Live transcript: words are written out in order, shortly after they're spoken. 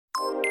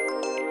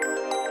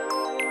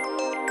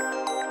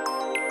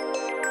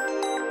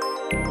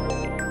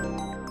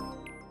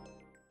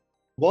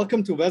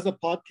Welcome to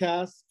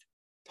VezaTalks.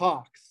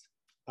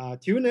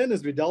 Tune in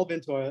as we delve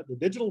into the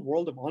digital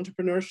world of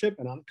entrepreneurship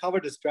and uncover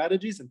the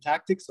strategies and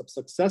tactics of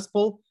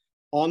successful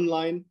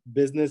online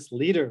business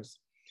leaders.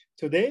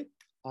 Today,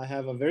 I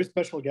have a very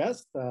special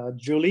guest,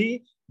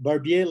 Julie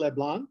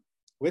Barbier-Leblan,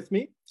 with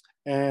me.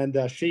 And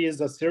she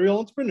is a serial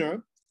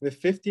entrepreneur with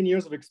 15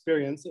 years of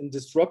experience in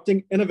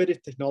disrupting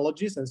innovative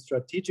technologies and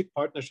strategic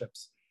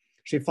partnerships.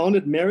 She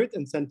founded Merit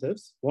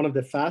Incentives, one of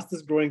the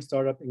fastest growing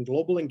startups in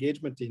global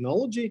engagement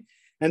technology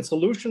and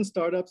solution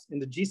startups in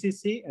the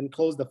GCC, and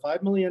closed the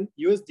 $5 million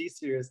USD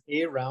Series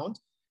A round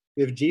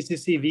with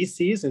GCC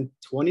VCs in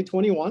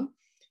 2021,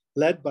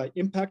 led by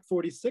Impact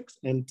 46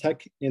 and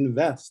Tech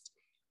Invest.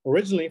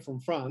 Originally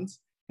from France,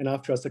 and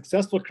after a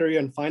successful career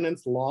in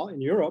finance law in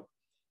Europe,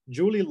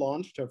 Julie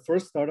launched her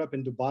first startup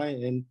in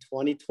Dubai in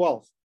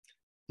 2012.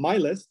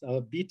 MyList,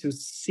 a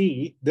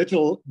B2C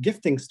digital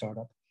gifting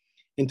startup.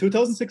 In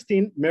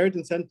 2016, Merit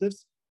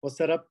Incentives was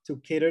set up to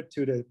cater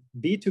to the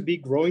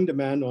B2B growing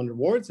demand on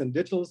rewards and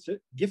digital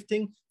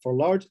gifting for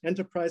large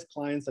enterprise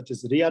clients such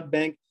as Riyadh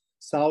Bank,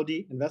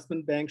 Saudi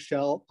Investment Bank,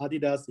 Shell,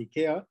 Adidas,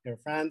 IKEA, Air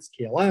France,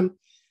 KLM,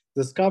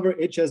 Discover,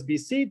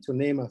 HSBC, to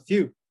name a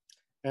few.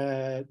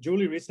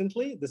 Julie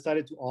recently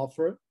decided to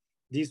offer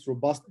these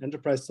robust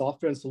enterprise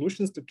software and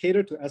solutions to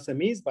cater to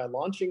SMEs by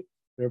launching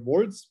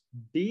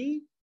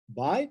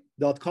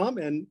rewardsbuy.com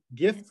and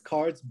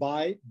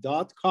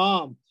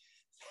giftcardsbuy.com.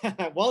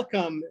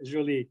 Welcome,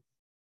 Julie.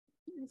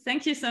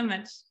 Thank you so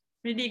much.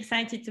 Really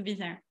excited to be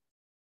there.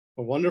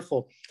 Oh,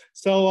 wonderful.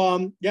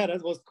 So yeah,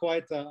 that was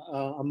quite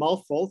a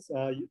mouthful.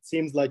 It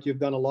seems like you've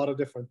done a lot of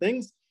different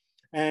things.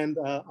 And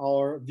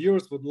our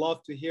viewers would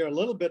love to hear a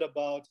little bit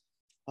about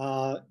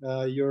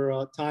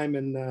your time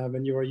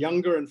when you were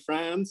younger in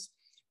France,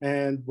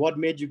 and what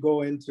made you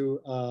go into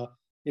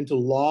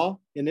law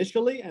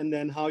initially, and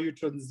then how you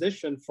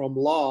transitioned from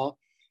law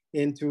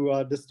into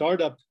the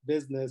startup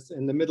business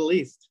in the Middle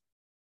East.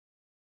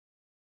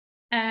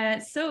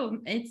 So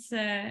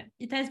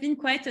it has been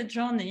quite a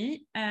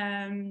journey.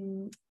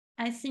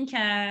 I think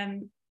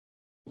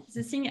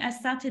the thing I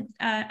started,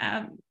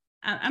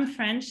 I'm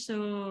French,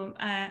 so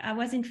I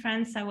was in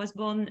France. I was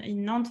born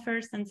in Nantes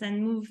first, and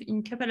then moved in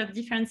a couple of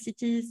different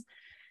cities,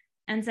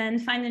 and then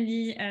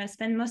finally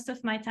spent most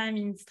of my time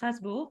in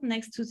Strasbourg,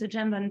 next to the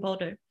German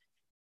border.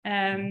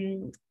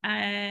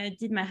 I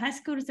did my high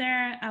school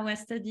there. I was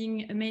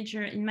studying a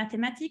major in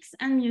mathematics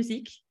and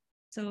music.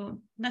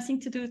 So nothing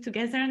to do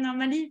together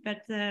normally,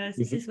 but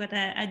this is what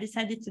I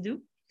decided to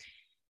do.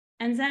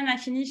 And then I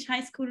finished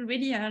high school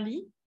really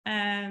early,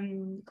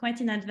 quite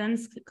in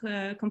advance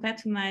compared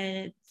to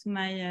my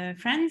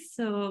friends.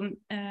 So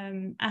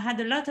I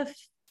had a lot of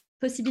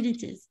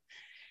possibilities.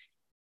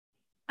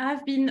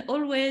 I've been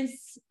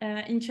always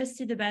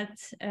interested about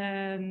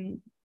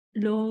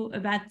law,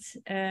 about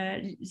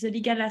the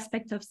legal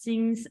aspect of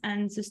things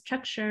and the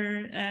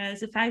structure,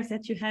 the fact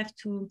that you have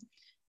to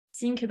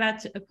think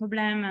about a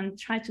problem and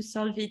try to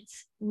solve it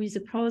with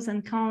the pros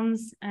and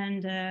cons.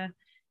 And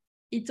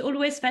it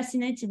always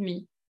fascinated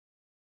me.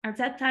 At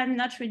that time,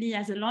 not really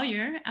as a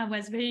lawyer, I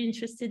was very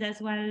interested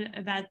as well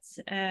about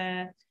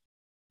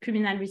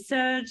criminal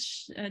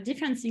research,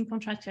 difference in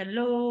contractual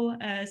law.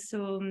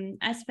 So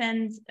I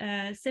spent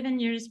 7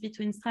 years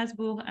between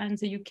Strasbourg and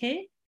the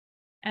UK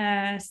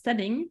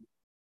studying.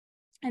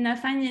 And I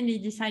finally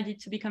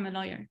decided to become a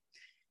lawyer.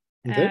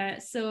 Okay.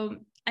 So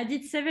I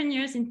did 7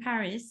 years in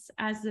Paris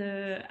as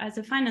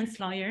a finance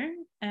lawyer,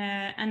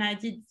 and I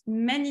did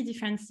many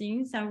different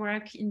things. I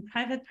work in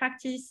private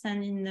practice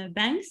and in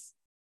banks,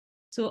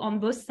 so on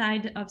both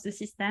sides of the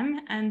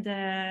system. And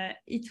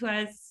it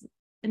was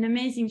an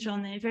amazing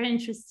journey, very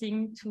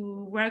interesting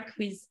to work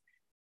with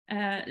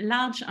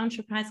large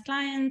enterprise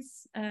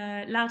clients,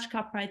 large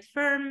corporate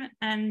firm,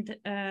 and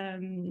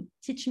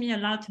teach me a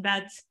lot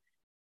about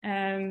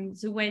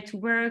the way to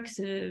work,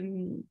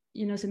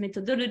 the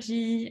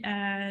methodology,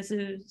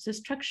 the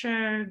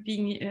structure,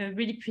 being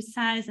really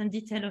precise and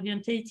detail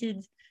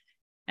orientated,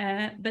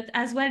 but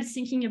as well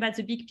thinking about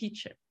the big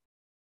picture.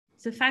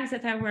 The fact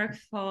that I work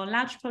for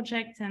large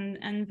projects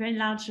and very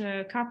large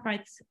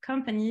corporate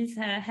companies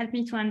helped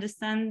me to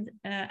understand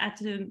at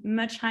a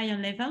much higher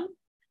level,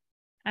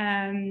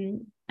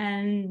 and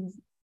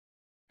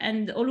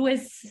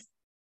always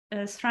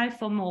strive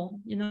for more,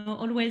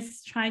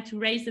 always try to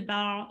raise the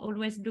bar,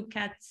 always look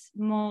at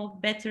more,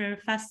 better,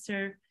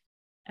 faster,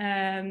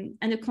 and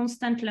a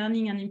constant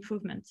learning and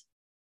improvement.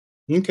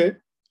 Okay,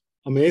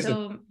 amazing.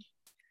 So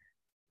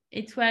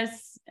it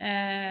was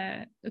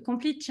a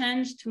complete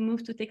change to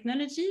move to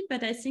technology,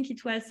 but I think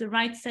it was the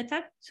right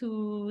setup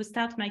to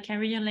start my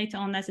career later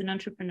on as an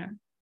entrepreneur.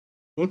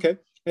 Okay,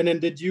 and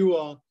then did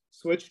you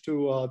switch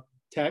to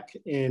tech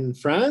in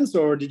France,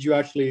 or did you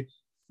actually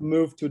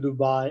move to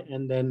Dubai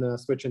and then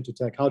switch into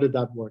tech? How did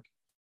that work?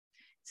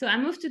 So I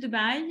moved to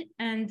Dubai,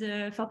 and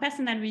for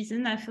personal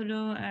reasons, I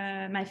follow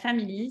my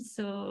family.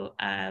 So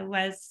I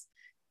was,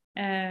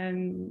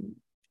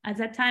 at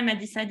that time, I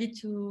decided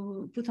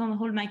to put on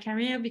hold my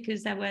career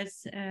because I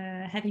was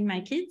having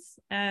my kids.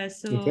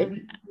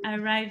 Okay. I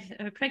arrived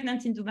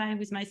pregnant in Dubai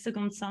with my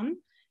second son.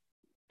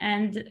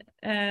 And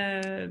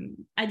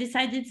I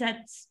decided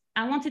that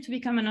I wanted to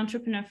become an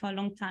entrepreneur for a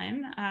long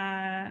time.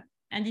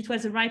 And it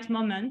was the right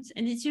moment.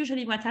 And it's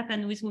usually what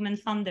happens with women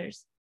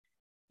founders.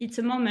 It's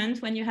a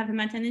moment when you have a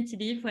maternity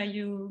leave where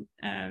you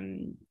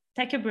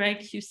take a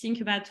break, you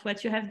think about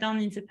what you have done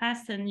in the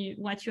past and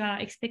what you are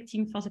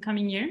expecting for the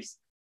coming years.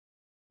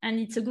 And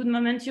it's a good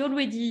moment. You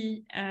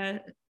already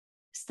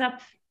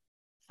stop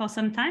for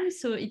some time.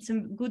 So it's a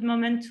good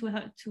moment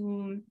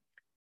to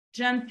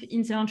jump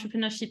in the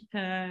entrepreneurship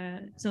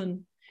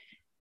zone.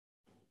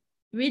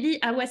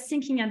 Really, I was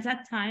thinking at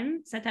that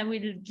time that I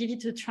will give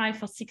it a try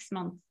for 6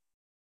 months.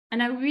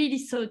 And I really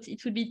thought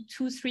it would be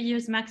 2-3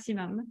 years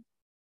maximum.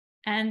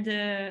 And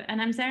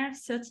I'm there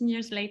 13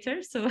 years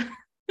later. So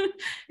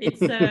it's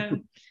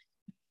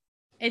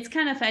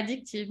kind of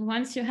addictive.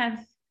 Once you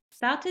have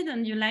started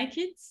and you like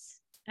it,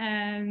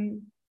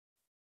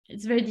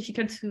 it's very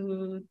difficult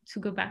to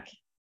go back.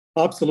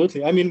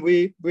 Absolutely. I mean,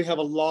 we have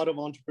a lot of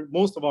entrepreneurs.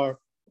 Most of our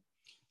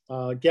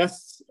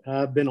guests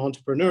have been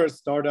entrepreneurs,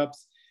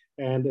 startups,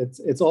 and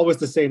it's always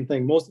the same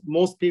thing.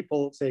 Most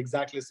people say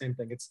exactly the same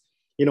thing. It's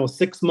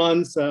 6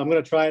 months. I'm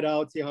going to try it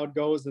out, see how it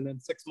goes, and then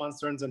 6 months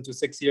turns into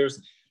 6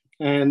 years.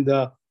 And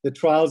the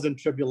trials and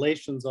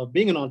tribulations of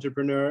being an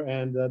entrepreneur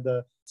and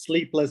the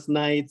sleepless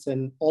nights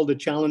and all the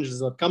challenges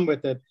that come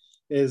with it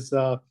is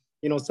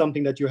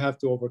something that you have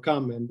to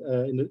overcome. And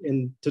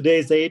in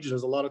today's age,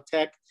 there's a lot of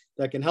tech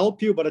that can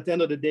help you, but at the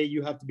end of the day,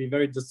 you have to be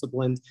very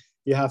disciplined.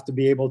 You have to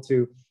be able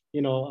to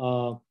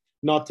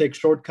not take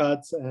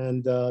shortcuts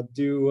and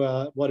do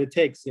what it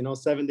takes.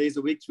 7 days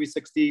a week,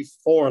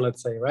 364,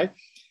 let's say, right?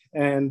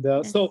 And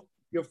so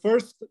your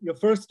first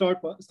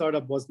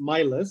startup was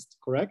My List,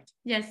 correct?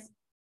 Yes.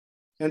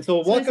 And so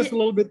walk us a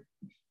little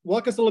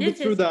bit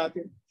through that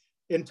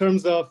in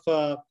terms of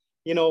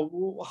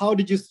how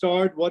did you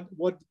start?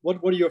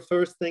 What were your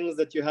first things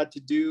that you had to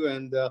do?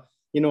 And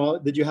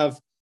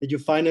did you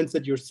finance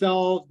it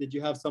yourself? Did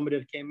you have somebody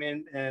that came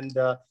in and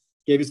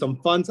gave you some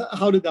funds?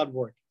 How did that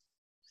work?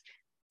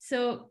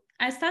 So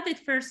I started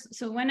first.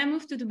 So when I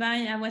moved to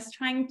Dubai, I was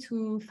trying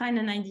to find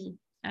an idea.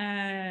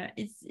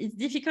 It's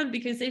difficult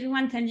because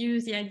everyone tells you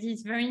the idea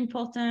is very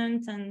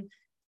important and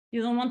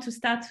you don't want to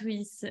start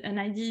with an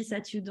idea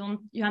that you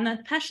are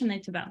not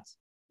passionate about,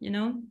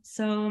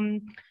 So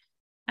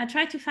I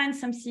tried to find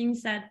some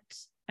things that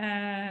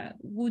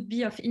would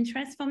be of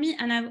interest for me.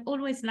 And I've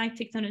always liked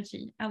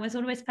technology. I was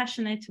always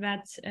passionate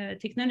about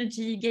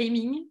technology,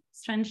 gaming,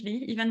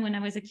 strangely, even when I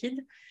was a kid.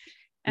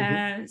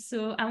 So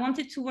I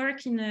wanted to work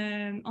on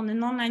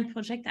an online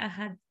project. I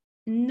had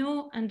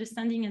no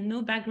understanding and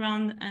no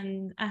background,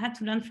 and I had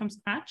to learn from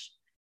scratch.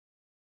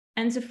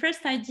 And the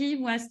first idea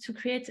was to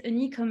create an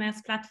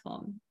e-commerce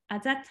platform.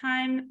 At that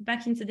time,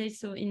 back in the day,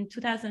 so in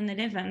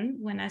 2011,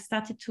 when I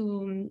started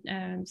to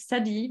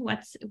study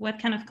what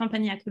kind of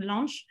company I could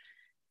launch,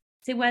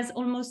 there was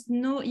almost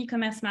no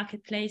e-commerce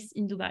marketplace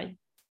in Dubai.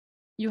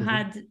 You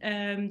had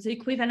the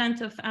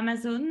equivalent of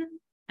Amazon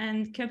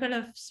and a couple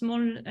of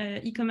small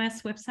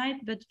e-commerce websites,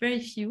 but very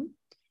few.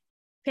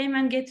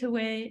 Payment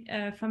gateway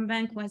from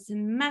bank was a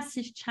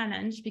massive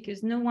challenge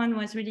because no one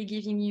was really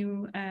giving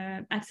you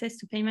access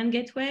to payment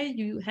gateway.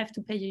 You have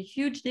to pay a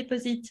huge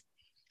deposit.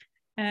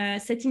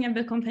 Setting up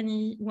a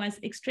company was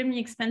extremely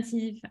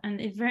expensive and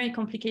very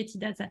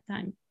complicated at that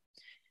time.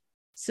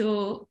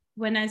 So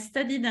when I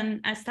studied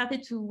and I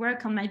started to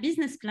work on my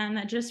business plan,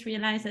 I just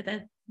realized that I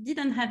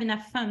didn't have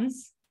enough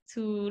funds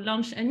to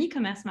launch an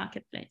e-commerce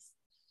marketplace.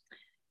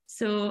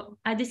 So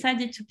I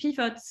decided to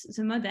pivot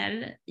the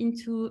model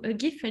into a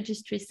gift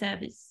registry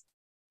service,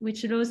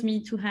 which allows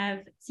me to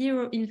have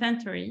zero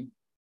inventory,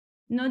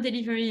 no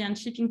delivery and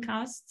shipping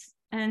costs,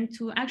 and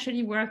to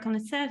actually work on a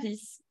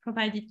service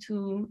provided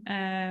to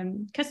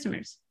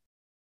customers.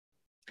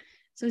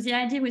 So the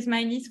idea with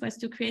My List was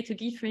to create a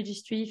gift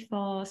registry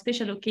for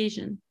special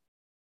occasion.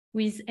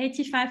 With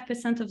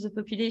 85% of the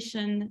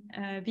population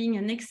being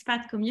an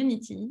expat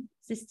community,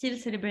 they still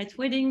celebrate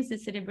weddings, they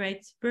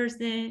celebrate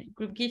birthday,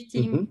 group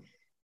gifting,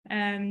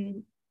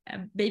 a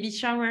baby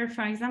shower,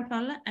 for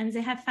example, and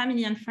they have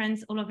family and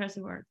friends all over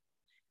the world.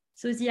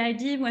 So the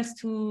idea was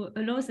to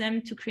allow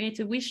them to create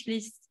a wish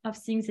list of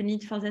things they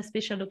need for their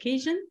special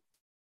occasion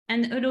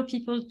and allow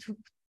people to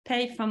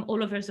pay from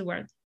all over the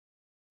world,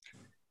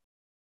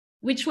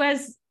 which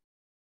was,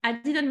 I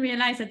didn't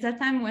realize at that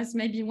time, was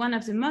maybe one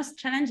of the most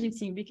challenging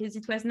things because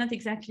it was not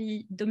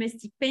exactly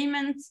domestic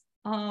payment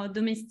or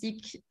domestic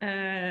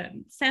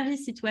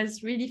service. It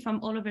was really from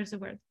all over the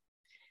world.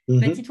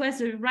 But it was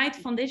the right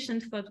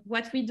foundation for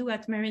what we do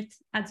at Merit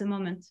at the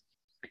moment.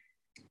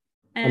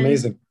 And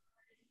amazing.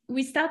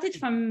 We started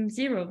from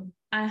zero.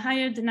 I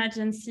hired an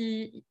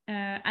agency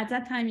at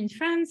that time in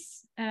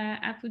France.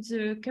 I put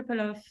a couple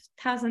of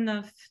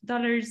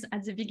 $1,000s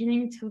at the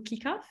beginning to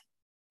kick off.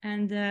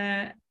 And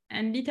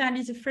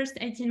literally the first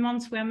 18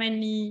 months were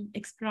mainly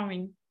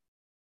exploring.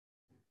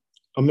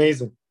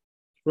 Amazing.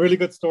 Really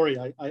good story.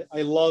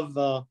 I love,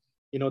 the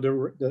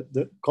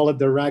call it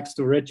the rags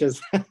to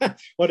riches,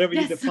 whatever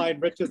you define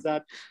riches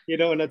at,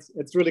 and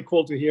it's really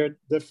cool to hear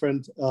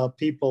different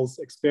people's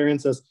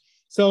experiences.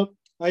 So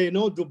I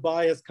know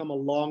Dubai has come a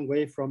long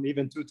way from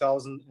even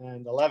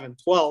 2011,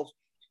 12,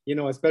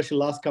 especially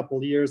last couple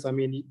of years. I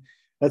mean,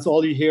 that's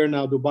all you hear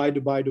now, Dubai,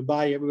 Dubai,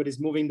 Dubai. Everybody's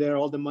moving there.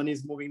 All the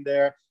money's moving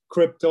there.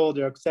 Crypto,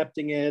 they're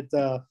accepting it.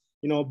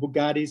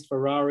 Bugattis,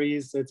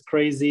 Ferraris, it's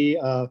crazy.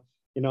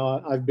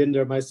 I've been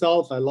there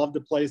myself. I love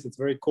the place. It's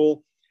very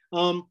cool.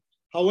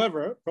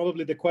 However,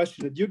 probably the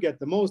question that you get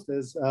the most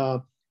is,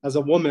 as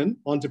a woman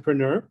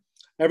entrepreneur,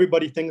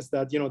 everybody thinks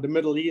that, the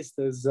Middle East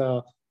is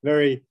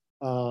very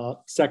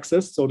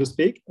sexist, so to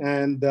speak.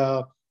 And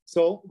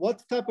so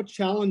what type of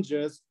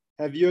challenges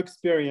have you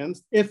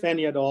experienced, if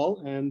any at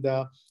all? And,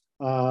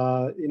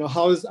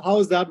 how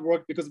has that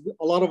worked? Because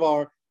a lot of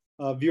our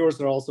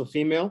viewers are also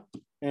female,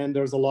 and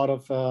there's a lot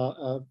of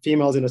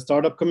females in the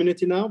startup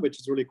community now, which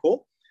is really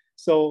cool.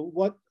 So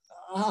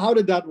how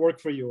did that work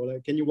for you?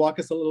 Like, can you walk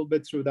us a little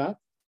bit through that?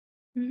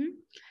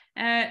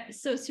 Mm-hmm.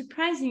 So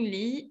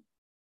surprisingly,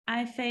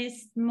 I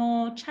faced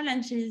more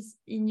challenges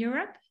in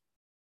Europe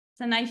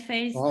than I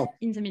faced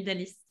in the Middle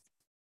East.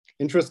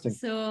 Interesting.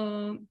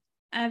 So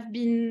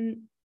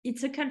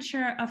it's a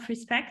culture of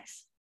respect,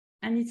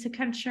 and it's a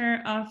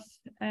culture of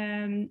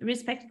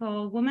respect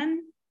for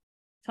women,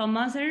 for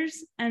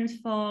mothers, and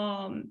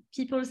for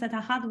people that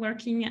are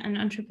hardworking and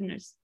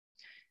entrepreneurs.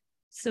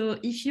 So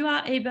if you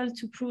are able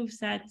to prove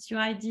that your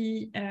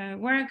idea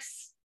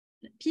works,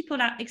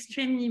 people are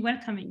extremely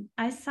welcoming.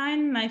 I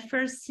signed my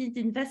first seed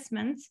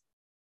investment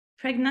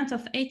pregnant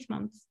of 8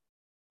 months.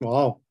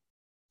 Wow.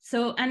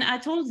 So, and I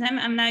told them,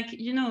 I'm like,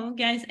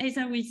 guys,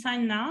 either we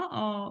sign now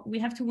or we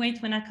have to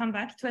wait when I come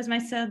back. It was my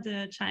third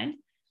child,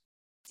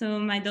 so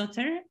my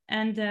daughter.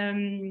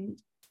 And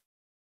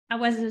I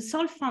was a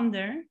sole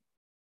founder,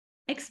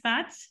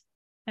 expat,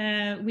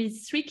 with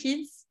 3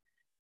 kids,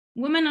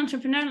 woman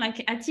entrepreneur.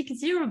 Like, I tick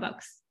 0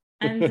 box.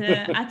 And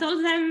I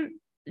told them,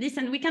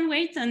 listen, we can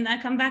wait and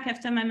I come back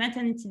after my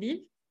maternity leave.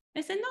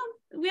 They said,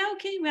 no, we are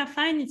okay, we are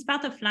fine. It's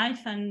part of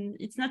life and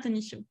it's not an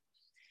issue.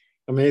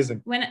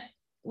 Amazing.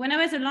 When I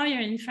was a lawyer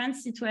in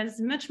France, it was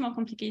much more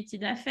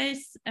complicated. I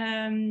faced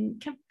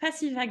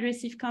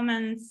passive-aggressive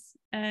comments.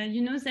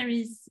 There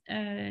is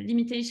a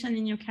limitation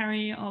in your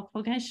career or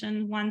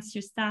progression once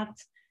you start,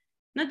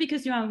 not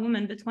because you are a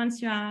woman, but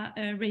once you are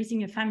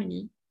raising a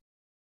family.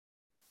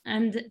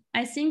 And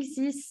I think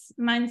this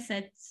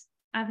mindset,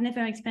 I've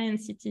never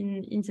experienced it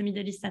in the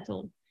Middle East at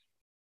all.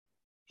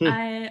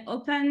 I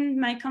opened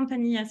my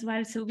company as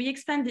well. So we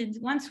expanded.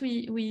 Once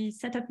we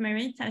set up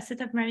Merit, I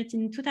set up Merit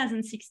in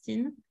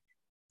 2016.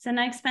 Then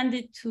I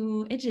expanded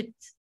to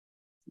Egypt,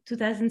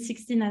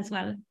 2016 as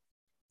well.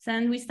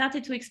 Then we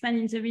started to expand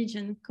in the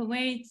region,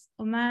 Kuwait,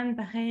 Oman,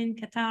 Bahrain,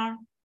 Qatar.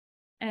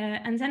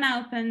 And then I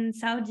opened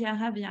Saudi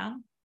Arabia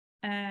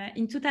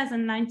in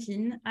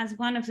 2019 as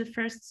one of the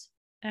first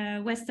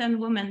Western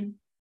women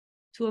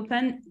to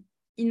open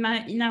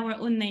in our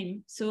own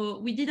name. So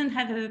we didn't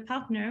have a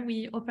partner.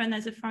 We opened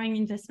as a foreign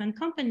investment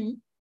company.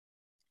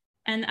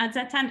 And at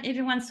that time,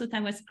 everyone thought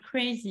I was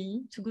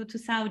crazy to go to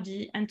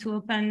Saudi and to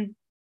open,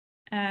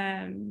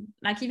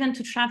 even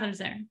to travel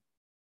there.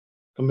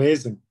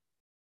 Amazing.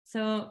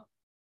 So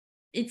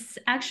it's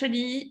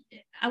actually,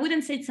 I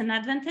wouldn't say it's an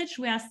advantage.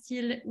 We are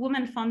still,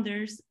 women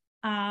founders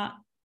are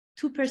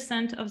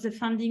 2% of the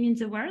funding in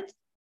the world.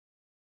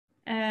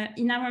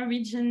 In our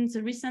region,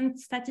 the recent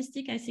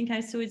statistic, I think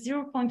I saw it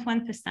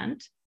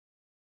 0.1%.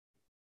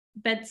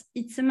 But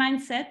it's a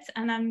mindset,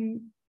 and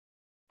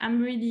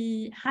I'm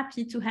really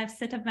happy to have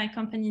set up my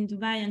company in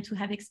Dubai and to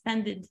have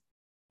expanded,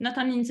 not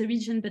only in the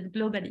region, but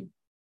globally.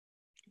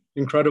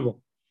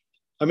 Incredible.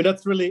 I mean,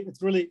 it's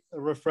really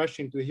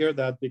refreshing to hear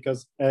that,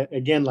 because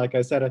again, like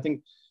I said, I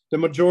think the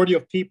majority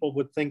of people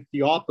would think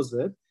the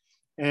opposite.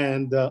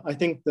 And I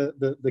think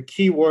the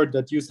key word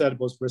that you said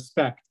was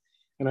respect.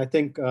 And I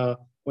think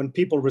when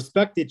people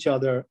respect each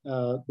other,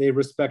 they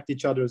respect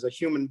each other as a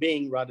human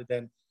being rather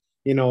than,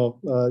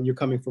 you're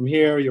coming from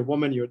here, you're a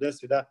woman, you're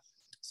this, you're that.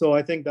 So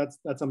I think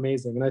that's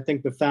amazing. And I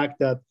think the fact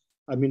that,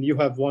 I mean, you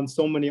have won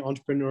so many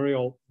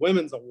entrepreneurial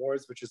women's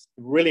awards, which is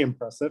really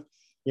impressive.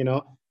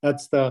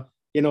 That's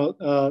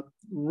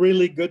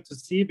really good to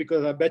see,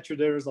 because I bet you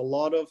there's a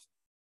lot of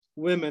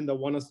women that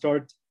want to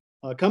start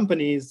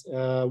companies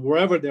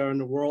wherever they are in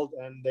the world,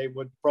 and they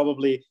would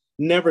probably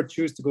never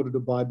choose to go to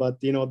Dubai.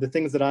 But, the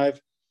things that I've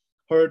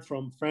heard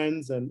from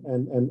friends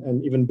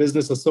and even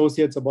business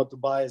associates about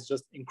Dubai is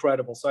just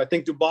incredible. So I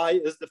think Dubai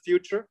is the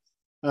future,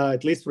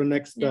 at least for the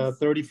next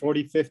 30,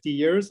 40, 50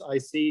 years. I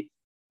see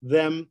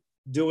them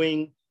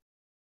doing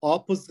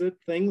opposite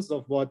things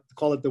of what,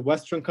 call it, the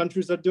Western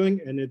countries are doing,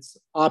 and it's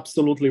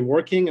absolutely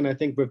working. And I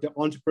think with the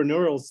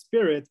entrepreneurial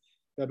spirit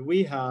that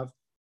we have,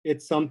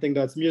 it's something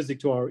that's music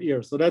to our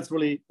ears. So that's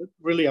really,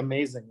 really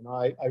amazing.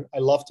 I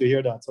love to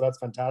hear that. So that's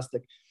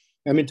fantastic.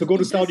 I mean, to go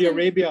to Saudi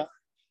Arabia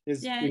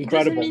is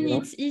incredible. It doesn't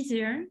mean it's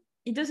easier.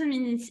 It doesn't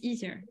mean it's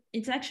easier.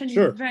 It's actually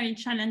very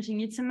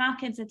challenging. It's a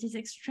market that is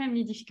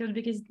extremely difficult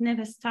because it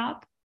never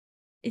stops.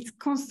 It's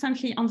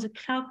constantly on the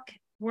clock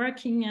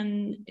working,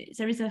 and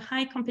there is a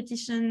high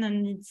competition,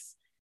 and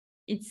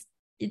it's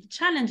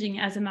challenging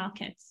as a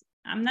market.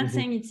 I'm not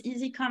saying it's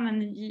easy come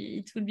and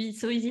it will be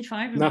so easy for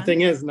everyone.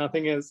 Nothing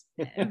is.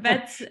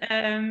 But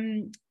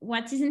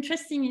what is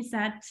interesting is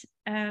that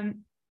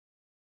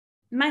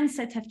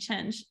mindset have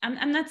changed.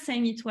 I'm not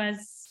saying it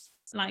was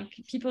like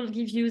people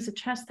give you the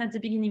trust at the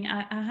beginning.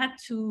 I had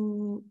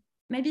to,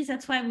 maybe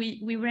that's why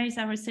we raised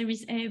our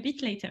Series A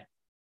bit later.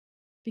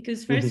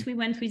 Because first we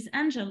went with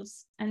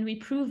angels and we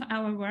proved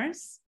our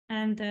worth.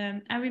 And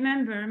I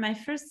remember my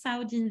first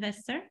Saudi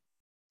investor,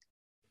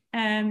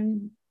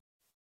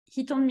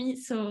 he told me,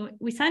 so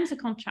we signed the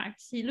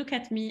contract. He looked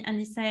at me and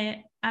he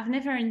said, I've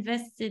never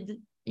invested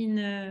in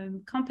a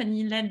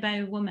company led by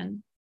a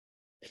woman.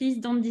 Please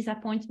don't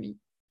disappoint me.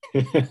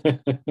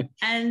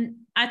 And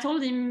I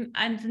told him,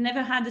 I've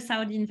never had a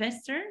Saudi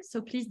investor,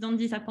 so please don't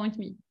disappoint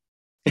me.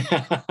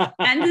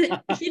 And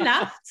he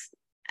laughed.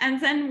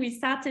 And then we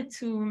started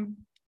to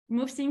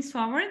move things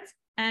forward.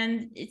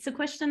 And it's a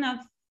question of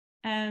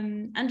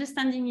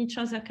understanding each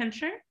other's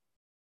culture.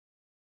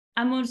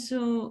 I'm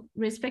also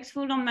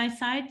respectful on my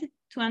side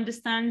to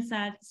understand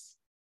that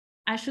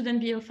I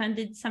shouldn't be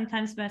offended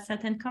sometimes by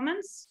certain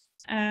comments,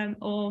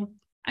 or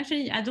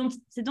actually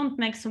they don't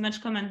make so much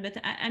comment, but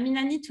I mean,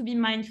 I need to be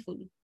mindful.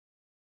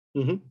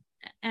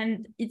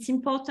 And it's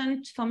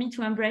important for me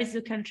to embrace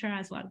the culture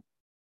as well.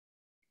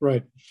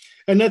 Right.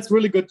 And that's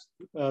really good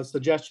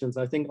suggestions.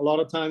 I think a lot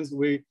of times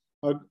we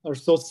are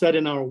so set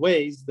in our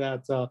ways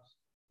that,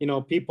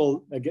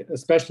 people,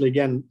 especially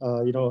again,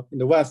 in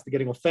the West,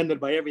 getting offended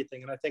by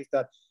everything. And I think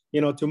that,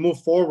 to move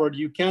forward,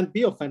 you can't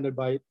be offended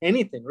by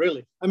anything,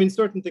 really. I mean,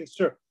 certain things,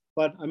 sure.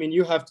 But I mean,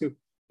 you have to,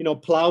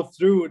 plow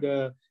through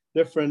the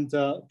different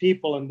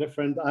people and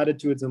different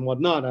attitudes and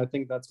whatnot. I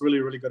think that's really,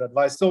 really good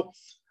advice. So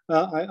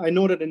I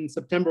noted in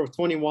September of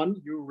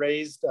 21, you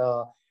raised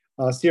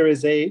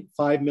Series A,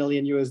 5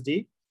 million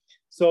USD.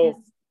 So yes.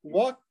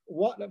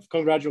 What,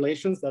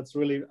 congratulations. That's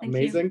really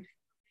amazing.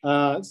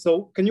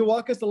 So can you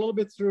walk us a little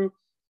bit through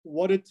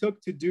what it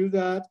took to do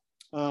that?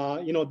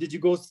 Did you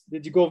go,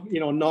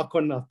 knock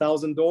on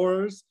 1,000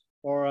 doors,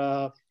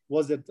 or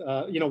was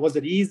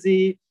it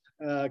easy?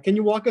 Can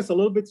you walk us a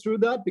little bit through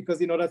that? Because,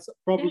 that's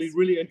probably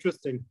really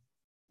interesting.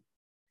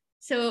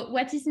 So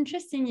what is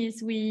interesting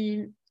is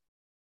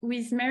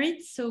with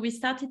Merit, so we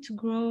started to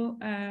grow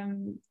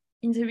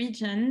in the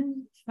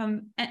region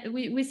from,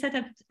 we set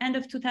up end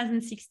of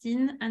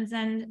 2016, and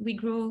then we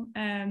grew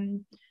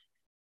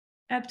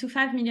up to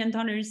 $5 million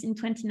in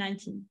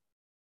 2019.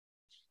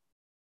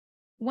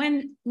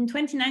 When in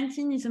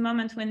 2019 is a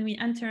moment when we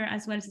enter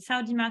as well the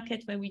Saudi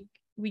market, where we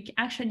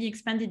actually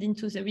expanded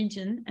into the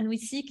region, and we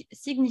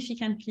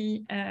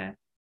significantly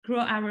grow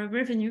our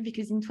revenue,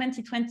 because in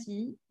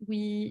 2020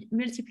 we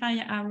multiply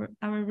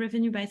our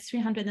revenue by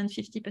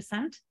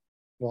 350%.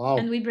 Wow.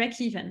 And we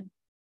break even.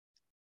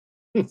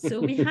 So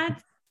we had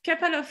a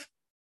couple of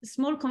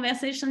small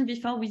conversations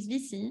before with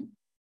VC,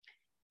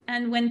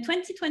 and when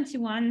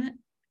 2021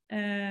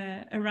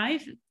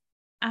 arrived,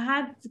 I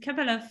had a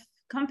couple of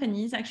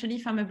companies actually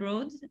from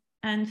abroad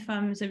and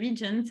from the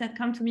region that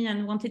come to me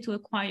and wanted to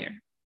acquire.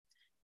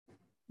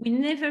 We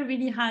never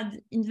really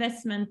had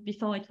investment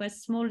before. It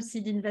was small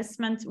seed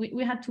investment.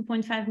 We had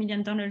 $2.5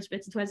 million, but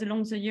it was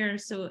along the year,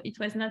 so it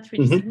was not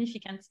really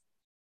significant.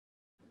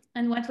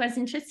 And what was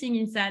interesting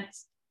is that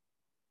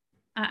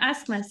I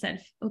asked myself,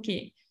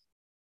 okay,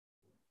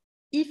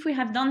 if we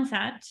have done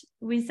that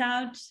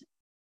without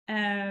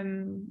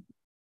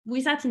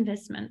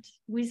investment,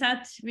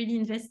 without really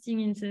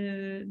investing in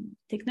the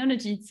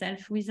technology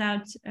itself,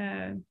 without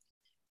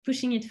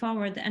pushing it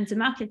forward, and the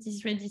market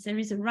is ready, there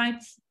is a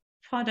right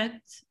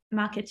product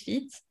market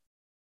fit,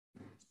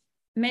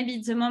 maybe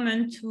it's the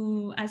moment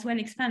to as well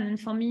expand. And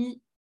for me,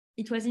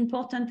 it was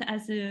important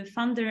as a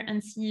founder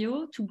and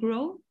CEO to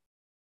grow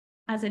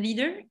as a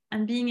leader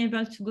and being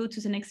able to go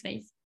to the next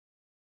phase.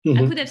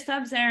 I could have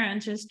stopped there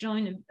and just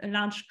join a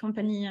large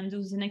company and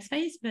do the next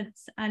phase, but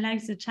I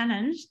like the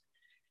challenge.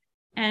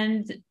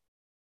 And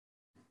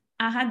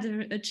I had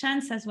a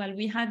chance as well.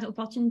 We had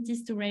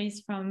opportunities to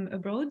raise from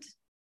abroad.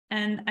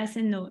 And I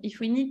said, no, if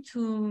we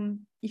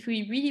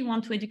really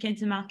want to educate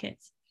the market,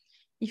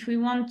 if we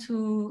want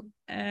to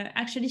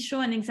actually show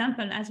an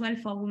example as well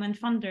for women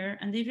founder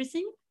and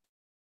everything,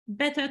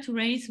 better to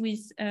raise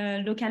with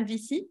local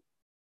VC.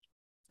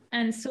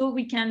 And so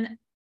we can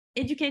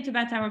educate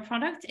about our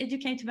product,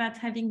 educate about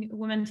having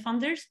women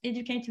founders,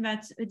 educate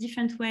about a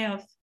different way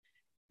of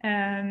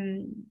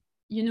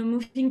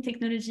moving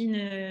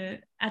technology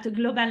at a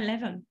global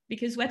level.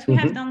 Because what we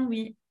have done,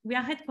 we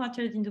are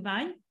headquartered in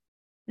Dubai,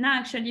 now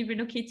actually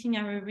relocating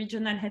our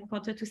regional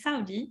headquarters to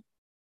Saudi,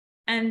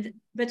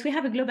 but we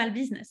have a global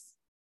business.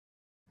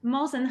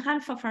 More than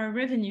half of our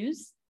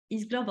revenues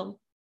is global.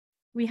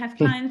 We have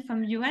clients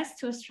from US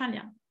to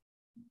Australia,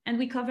 and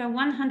we cover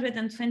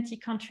 120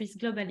 countries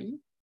globally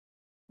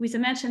with a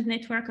merchant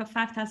network of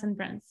 5,000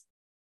 brands.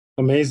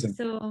 Amazing.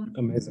 So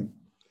amazing.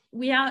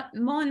 We are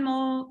more and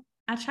more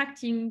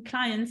attracting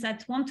clients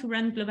that want to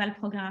run global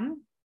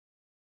program.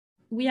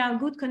 We are a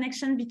good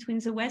connection between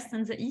the West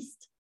and the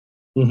East.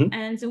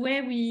 And the way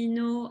we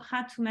know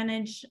how to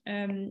manage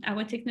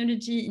our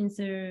technology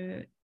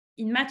in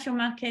in mature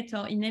market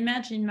or in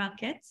emerging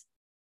markets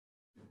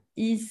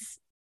is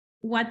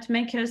what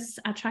makes us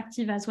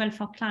attractive as well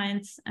for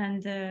clients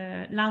and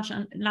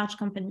large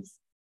companies.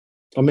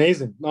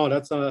 Amazing. No,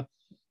 that's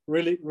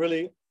really,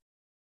 really,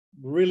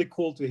 really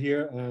cool to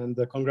hear, and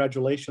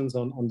congratulations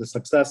on the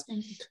success.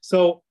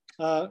 So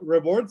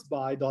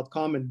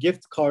rewardsbuy.com and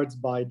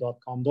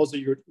giftcardsbuy.com, those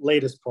are your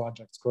latest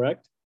projects,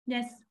 correct?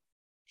 Yes.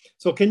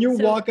 So can you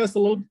walk us a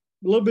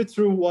little bit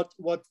through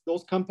what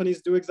those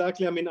companies do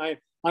exactly? I mean,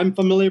 I'm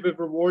familiar with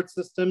reward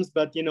systems,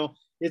 but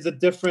is it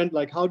different?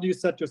 Like, how do you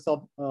set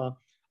yourself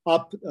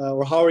up,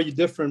 or how are you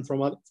different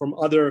from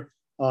other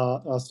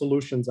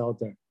solutions out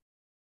there?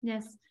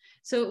 Yes.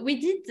 So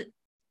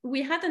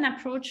we had an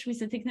approach with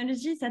the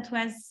technology that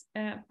was,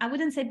 I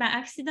wouldn't say by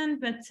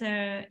accident, but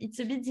it's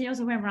a bit the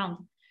other way around.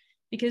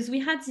 Because we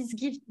had this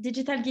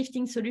digital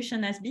gifting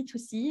solution as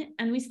B2C,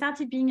 and we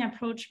started being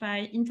approached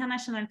by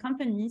international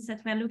companies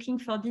that were looking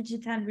for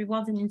digital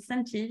rewards and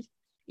incentives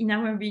in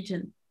our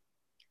region.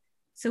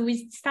 So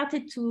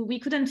we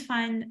couldn't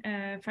find,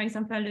 for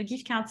example, a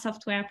gift card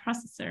software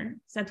processor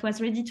that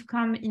was ready to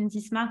come in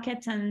this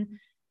market and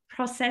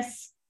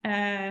process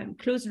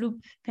closed loop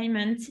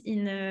payment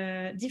in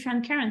a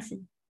different currency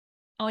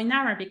or in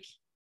Arabic.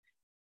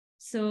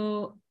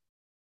 So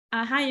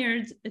I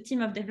hired a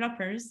team of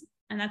developers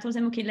and I told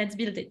them, okay, let's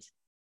build it.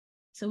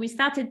 So we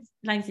started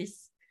like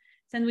this.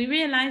 Then we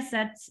realized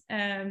that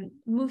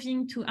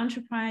moving to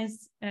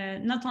enterprise,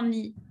 not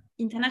only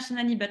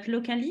internationally, but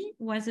locally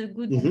was a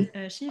good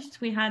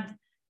shift. We had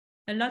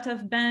a lot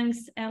of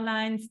banks,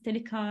 airlines,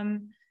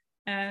 telecom,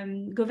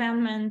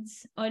 government,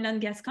 oil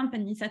and gas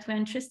companies that were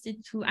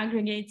interested to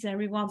aggregate their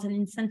rewards and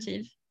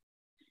incentive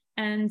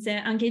and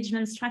their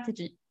engagement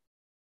strategy.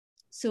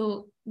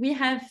 So we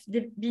have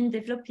been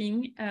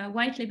developing a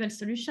white label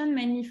solution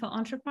mainly for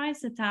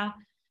enterprise that are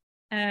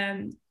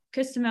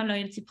customer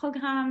loyalty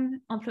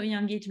program, employee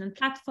engagement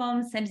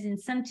platform, sales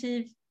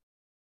incentive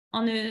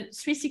on a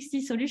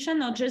 360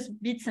 solution or just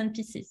bits and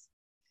pieces.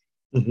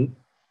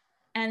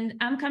 And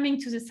I'm coming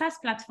to the SaaS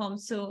platform.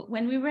 So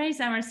when we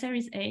raised our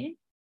Series A,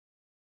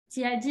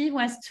 the idea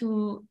was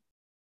to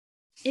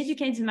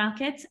educate the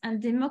market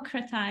and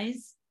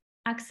democratize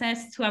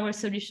access to our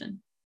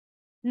solution.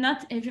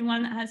 Not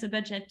everyone has a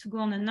budget to go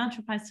on an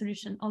enterprise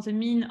solution or the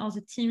mean or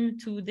the team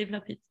to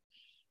develop it.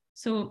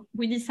 So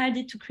we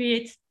decided to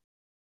create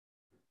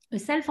a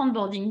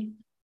self-onboarding,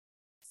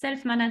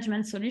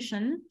 self-management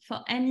solution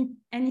for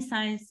any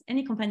size,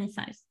 any company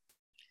size.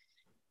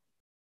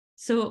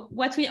 So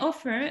what we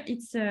offer,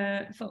 it's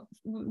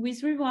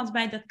with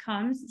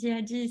rewardsbuy.com, the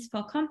idea is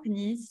for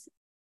companies,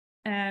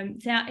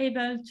 they are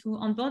able to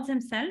onboard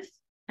themselves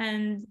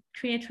and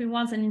create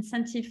rewards and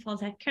incentives for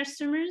their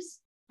customers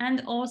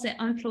and all their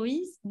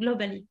employees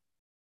globally.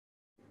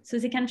 So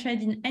they can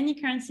trade in any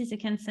currency, they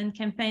can send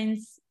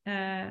campaigns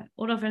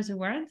all over the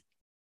world.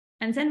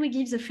 And then we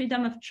give the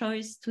freedom of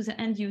choice to the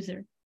end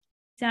user.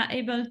 They are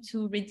able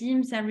to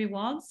redeem their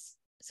rewards.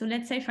 So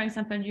let's say, for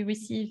example, you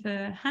receive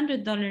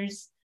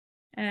 $100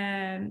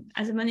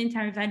 as a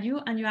monetary value,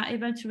 and you are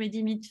able to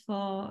redeem it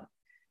for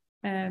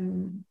a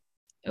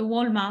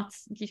Walmart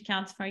gift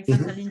card, for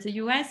example, in the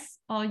US,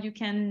 or you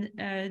can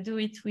do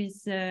it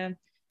with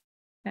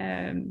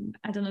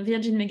I don't know,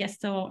 Virgin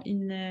Megastore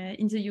in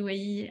the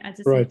UAE at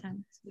the same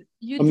time. So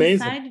you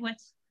decide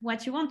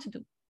what you want to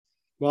do.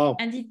 Wow.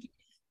 And it gives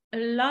a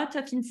lot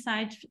of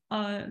insight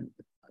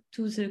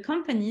to the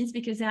companies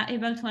because they are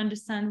able to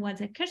understand what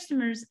their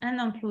customers and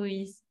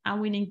employees are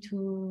willing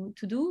to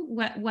do,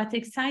 what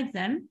excites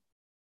them.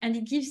 And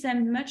it gives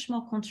them much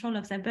more control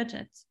of their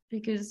budget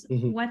because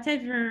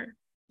whatever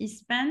is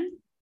spent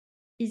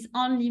is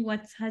only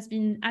what has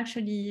been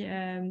actually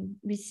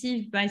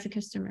received by the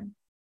customer.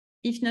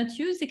 If not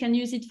used, they can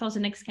use it for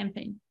the next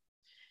campaign.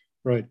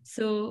 Right.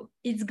 So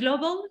it's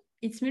global,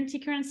 it's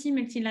multi-currency,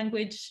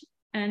 multi-language,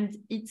 and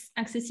it's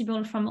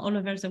accessible from all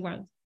over the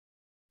world.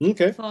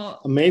 Okay,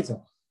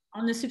 amazing.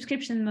 On a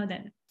subscription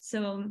model.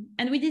 So,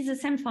 and we did the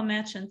same for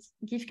merchants.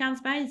 Gift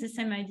cards buy is the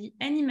same idea.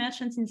 Any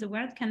merchant in the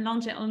world can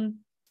launch their own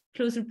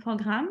closed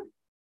program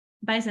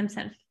by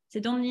themselves. They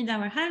don't need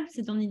our help.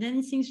 They don't need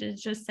anything. They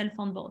just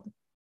self-onboard.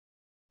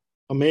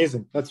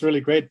 Amazing. That's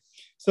really great.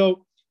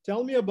 So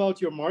tell me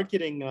about your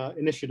marketing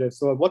initiative.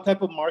 So what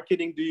type of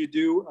marketing do you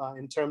do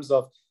in terms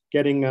of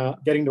getting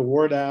the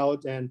word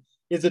out? And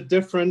is it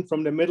different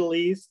from the Middle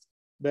East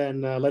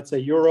than, let's say,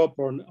 Europe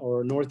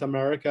or North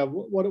America?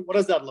 What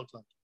does that look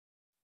like?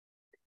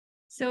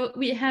 So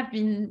we have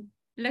been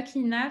lucky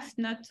enough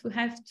not to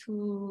have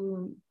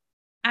to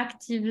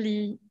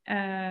actively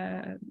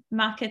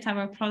market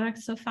our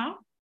products so far.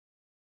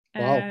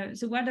 Wow.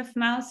 The word of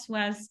mouth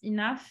was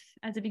enough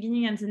at the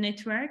beginning and the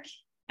network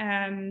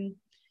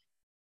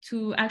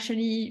to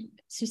actually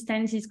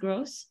sustain this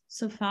growth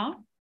so far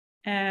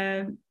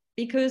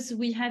because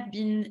we have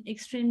been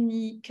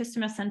extremely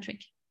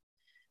customer-centric.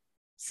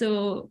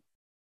 So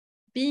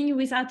being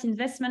without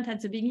investment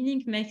at the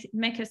beginning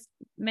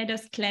made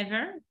us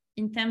clever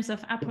in terms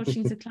of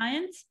approaching the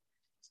client,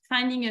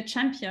 finding a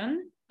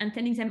champion and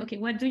telling them, okay,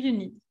 what do you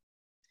need?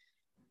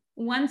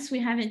 once we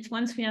have it,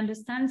 once we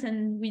understand,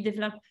 and we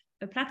develop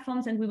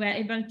platforms, and we were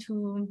able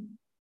to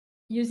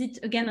use it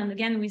again and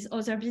again with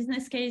other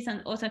business case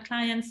and other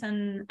clients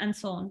and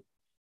so on.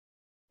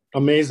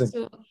 Amazing.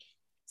 So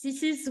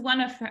this is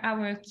one of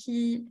our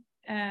key,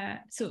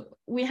 so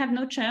we have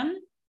no churn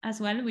as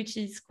well, which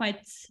is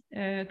quite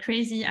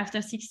crazy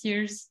after 6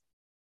 years.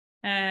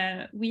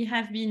 We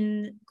have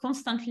been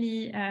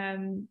constantly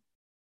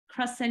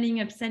cross-selling,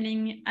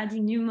 upselling,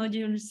 adding new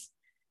modules.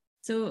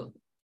 So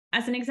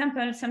as an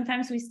example,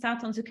 sometimes we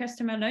start on the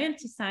customer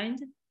loyalty side,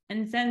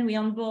 and then we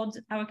onboard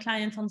our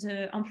client on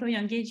the employee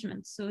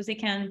engagement. So they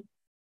can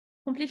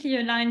completely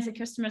align the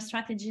customer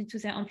strategy to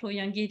their employee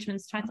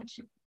engagement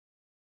strategy.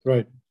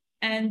 Right.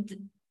 And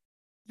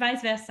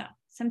vice versa.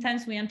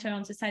 Sometimes we enter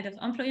on the side of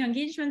employee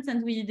engagement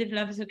and we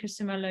develop the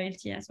customer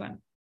loyalty as well.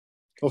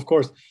 Of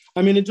course.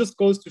 I mean, it just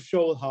goes to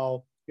show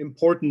how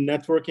important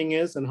networking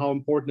is and how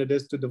important it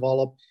is to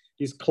develop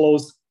these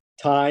close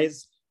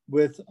ties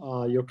with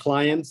your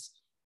clients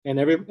and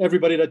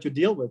everybody that you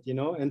deal with, you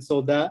know. And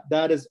so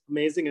that is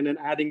amazing. And then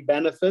adding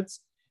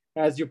benefits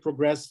as you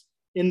progress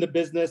in the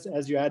business,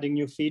 as you're adding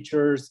new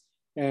features.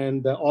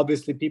 And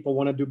obviously people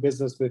want to do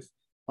business with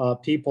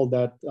people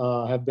that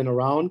have been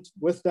around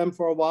with them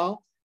for a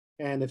while.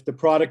 And if the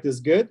product is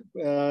good,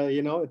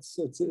 you know,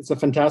 it's a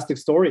fantastic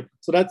story.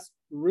 So that's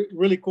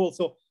really cool.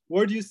 So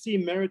where do you see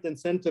merit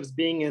incentives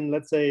being in,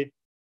 let's say,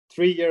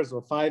 3 years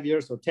or 5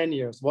 years or 10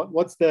 years?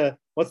 What's the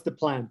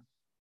plan?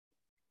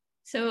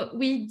 So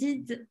we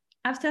did,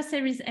 after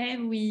Series A,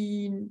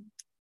 we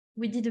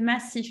did a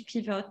massive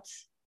pivot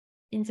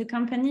in the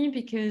company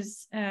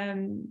because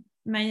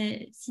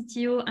my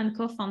CTO and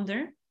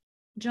co-founder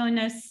joined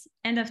us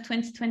end of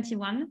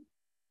 2021.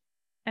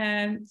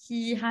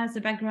 He has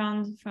a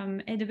background from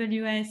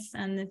AWS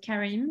and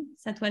Karim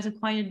that was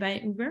acquired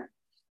by Uber.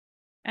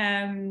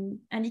 And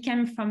he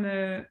came from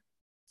a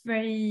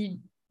very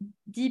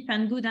deep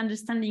and good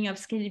understanding of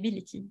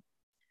scalability.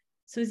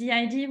 So the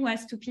idea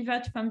was to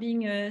pivot from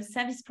being a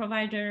service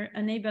provider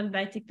enabled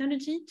by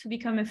technology to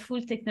become a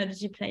full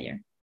technology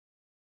player.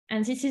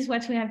 And this is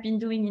what we have been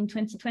doing in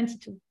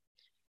 2022.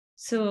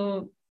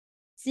 So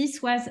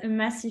this was a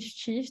massive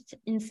shift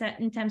in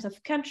terms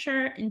of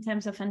culture, in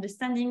terms of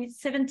understanding.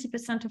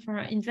 70% of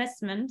our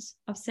investment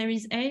of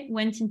Series A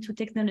went into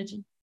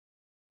technology.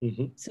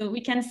 Mm-hmm. So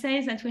we can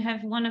say that we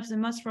have one of the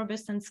most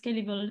robust and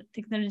scalable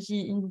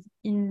technology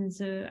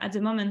at the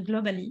moment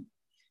globally.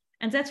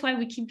 And that's why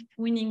we keep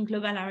winning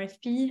global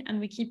RFP and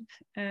we keep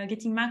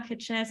getting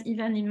market shares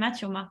even in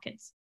mature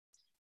markets.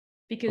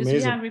 Because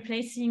Amazing. We are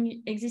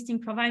replacing existing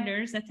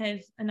providers that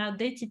have an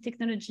outdated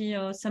technology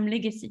or some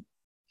legacy.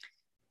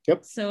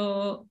 Yep.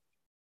 So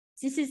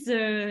this is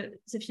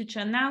the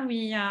future. Now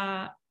we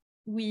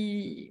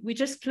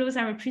just closed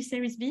our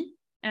pre-Series B.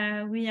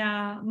 We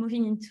are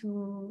moving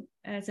into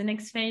the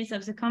next phase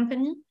of the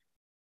company.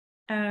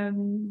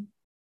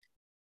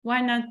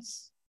 Why not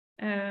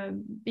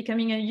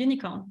becoming a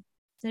unicorn?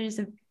 There is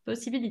a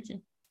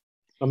possibility.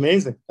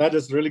 Amazing. That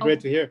is really great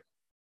to hear.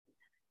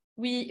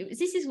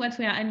 This is what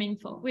we are aiming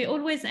for. We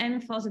always aim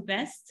for the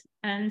best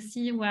and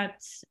see what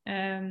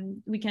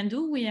we can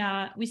do.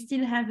 We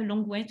still have a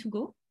long way to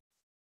go.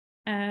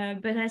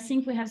 But I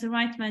think we have the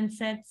right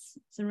mindset,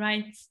 the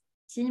right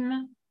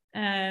team.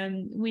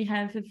 We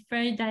have a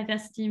very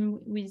diverse team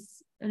with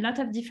a lot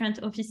of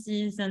different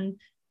offices and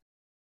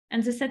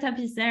the setup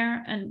is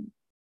there, and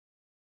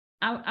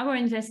our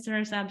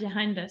investors are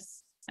behind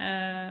us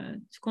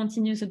to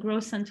continue the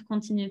growth and to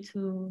continue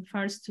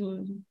for us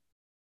to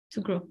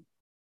grow.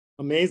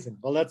 Amazing.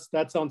 Well,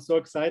 that sounds so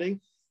exciting.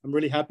 I'm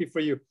really happy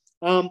for you.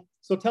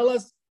 So tell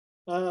us,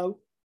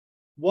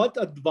 what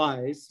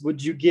advice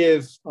would you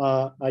give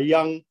a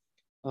young,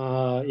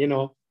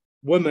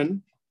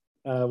 woman,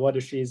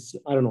 whether she's,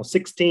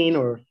 16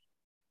 or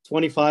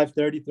 25,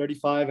 30,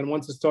 35, and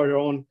wants to start her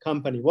own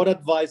company? What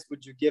advice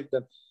would you give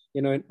them,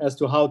 as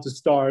to how to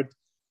start?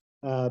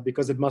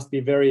 Because it must be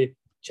very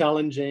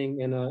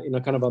challenging in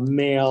a kind of a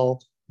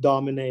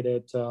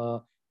male-dominated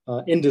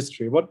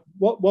industry. What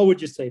would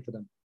you say to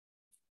them?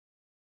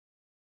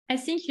 I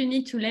think you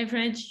need to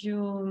leverage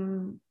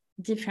your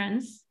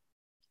difference.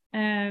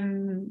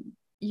 You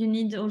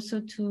need also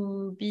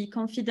to be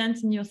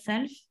confident in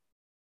yourself.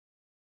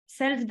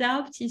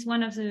 Self-doubt is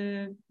one of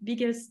the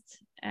biggest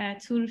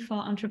tools for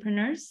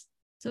entrepreneurs.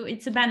 So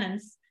it's a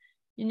balance.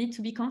 You need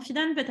to be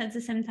confident, but at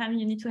the same time,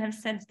 you need to have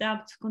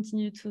self-doubt to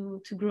continue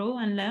to grow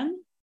and learn.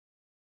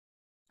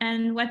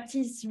 And what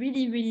is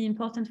really, really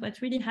important, what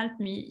really helped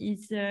me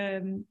is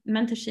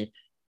mentorship.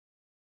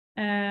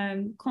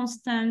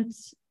 Constant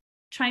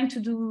trying to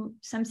do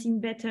something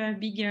better,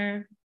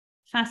 bigger,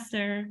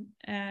 faster,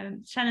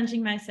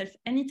 challenging myself.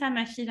 Anytime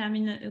I feel I'm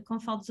in a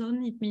comfort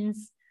zone, it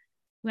means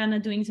we are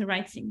not doing the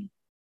right thing.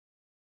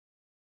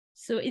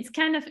 So it's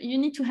kind of, you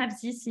need to have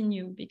this in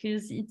you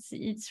because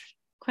it's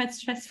quite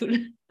stressful.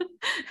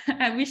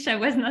 I wish I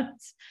was not,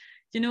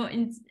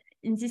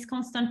 in this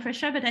constant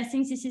pressure, but I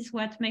think this is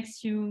what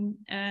makes you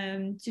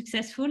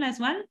successful as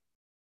well,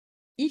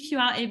 if you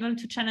are able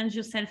to challenge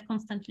yourself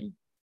constantly.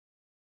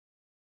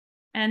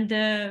 And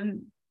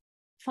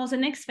for the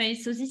next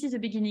phase, so this is the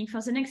beginning.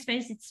 For the next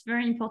phase, it's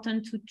very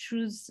important to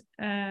choose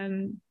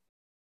the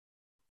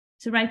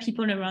right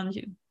people around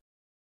you.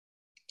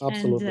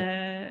 Absolutely.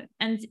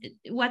 And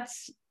what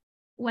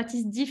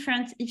is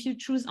different, if you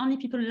choose only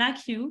people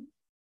like you,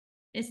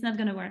 it's not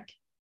going to work.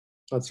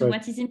 That's so right.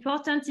 What is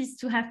important is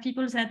to have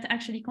people that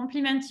actually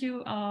complement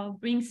you or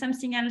bring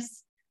something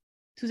else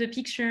to the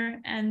picture,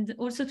 and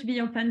also to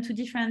be open to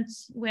different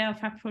way of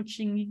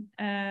approaching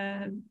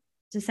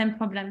the same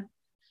problem.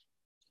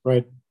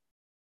 Right.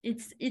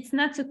 It's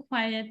not a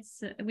quiet,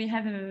 we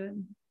have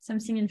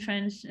something in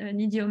French,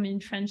 an idiom in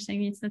French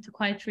saying it's not a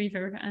quiet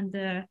river,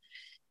 and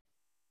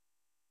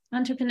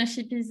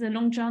entrepreneurship is a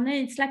long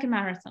journey. It's like a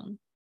marathon.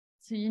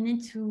 So you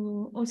need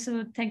to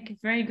also take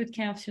very good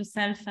care of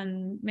yourself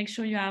and make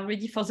sure you are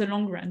ready for the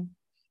long run.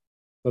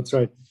 That's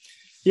right.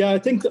 Yeah, I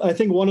think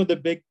one of the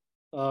big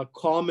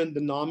common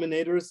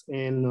denominators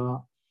in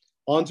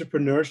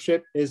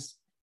entrepreneurship is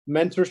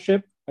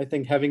mentorship. I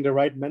think having the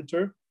right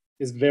mentor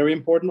is very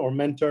important, or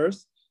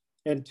mentors.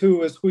 And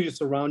two is who you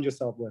surround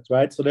yourself with,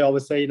 right? So they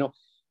always say,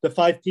 the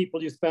 5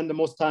 people you spend the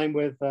most time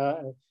with,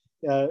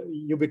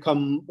 you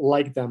become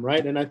like them,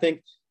 right? And I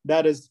think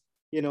that is,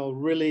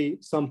 really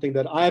something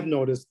that I've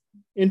noticed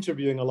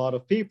interviewing a lot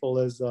of people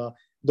is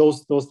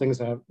those things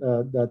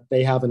that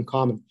they have in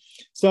common.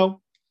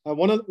 So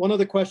one of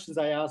the questions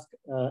I ask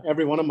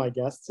every one of my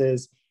guests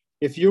is,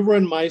 if you were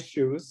in my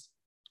shoes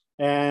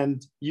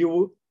and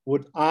you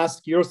would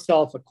ask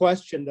yourself a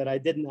question that I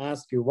didn't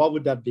ask you, what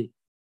would that be?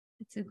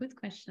 It's a good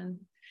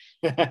question.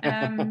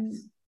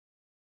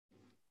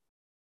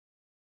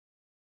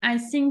 I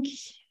think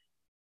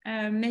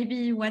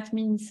maybe what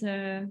means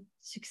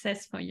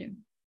success for you.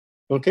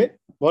 Okay.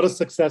 What does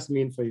success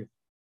mean for you?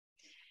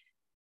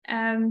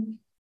 I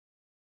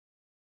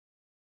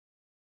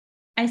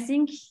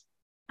think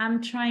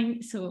I'm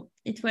trying, so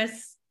it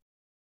was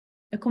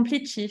a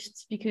complete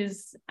shift,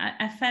 because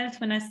I felt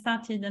when I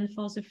started, and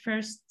for the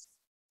first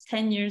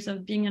 10 years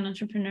of being an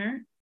entrepreneur,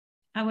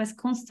 I was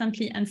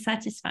constantly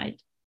unsatisfied.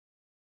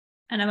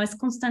 And I was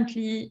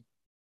constantly,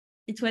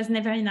 it was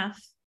never enough.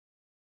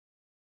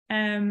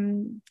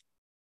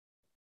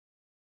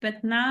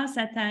 But now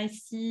that I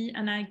see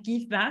and I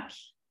give back,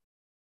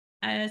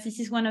 this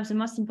is one of the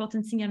most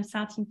important things. I'm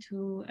starting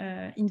to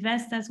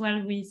invest as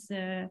well with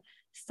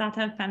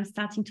startup. I'm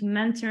starting to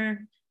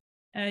mentor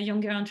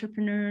younger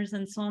entrepreneurs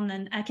and so on.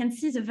 And I can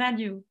see the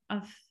value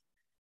of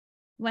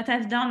what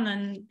I've done.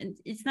 And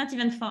it's not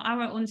even for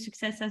our own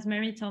success as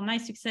merit or my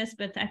success,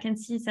 but I can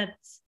see that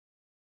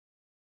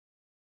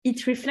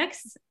it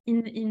reflects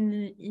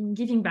in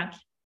giving back.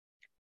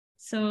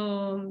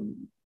 So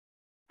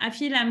I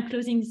feel I'm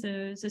closing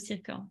the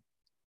circle,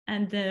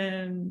 and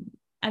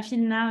I feel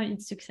now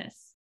it's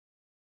success.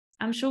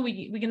 I'm sure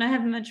we're gonna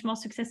have much more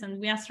success, and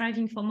we are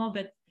striving for more.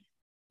 But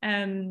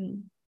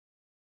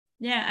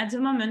yeah, at the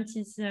moment,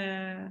 it's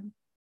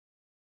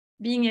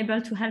being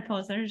able to help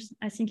others.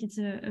 I think it's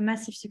a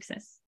massive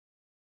success.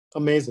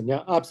 Amazing.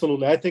 Yeah,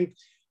 absolutely. I think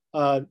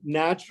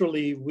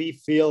naturally we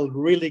feel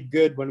really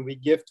good when we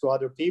give to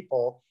other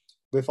people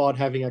without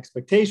having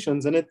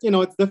expectations. And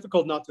it's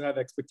difficult not to have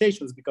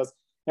expectations, because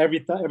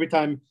every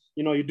time,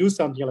 you do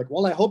something, you're like,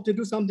 well, I hope to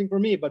do something for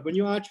me. But when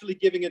you're actually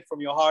giving it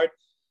from your heart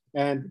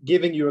and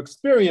giving your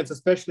experience,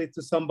 especially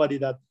to somebody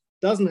that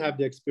doesn't have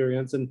the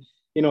experience, and,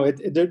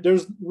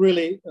 there's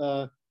really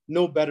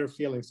no better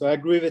feeling. So I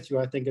agree with you.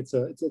 I think it's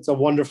a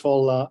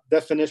wonderful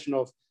definition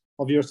of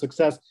your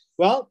success.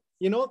 Well,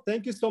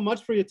 thank you so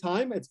much for your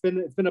time. It's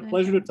been a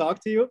pleasure to talk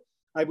to you.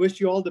 I wish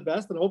you all the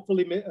best, and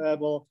hopefully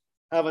we'll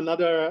have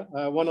another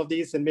one of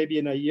these in maybe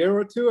in a year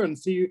or two, and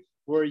see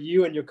where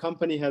you and your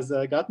company has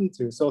gotten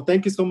to. So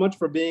thank you so much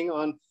for being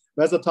on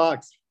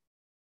VezaTalks.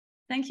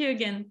 Thank you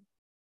again.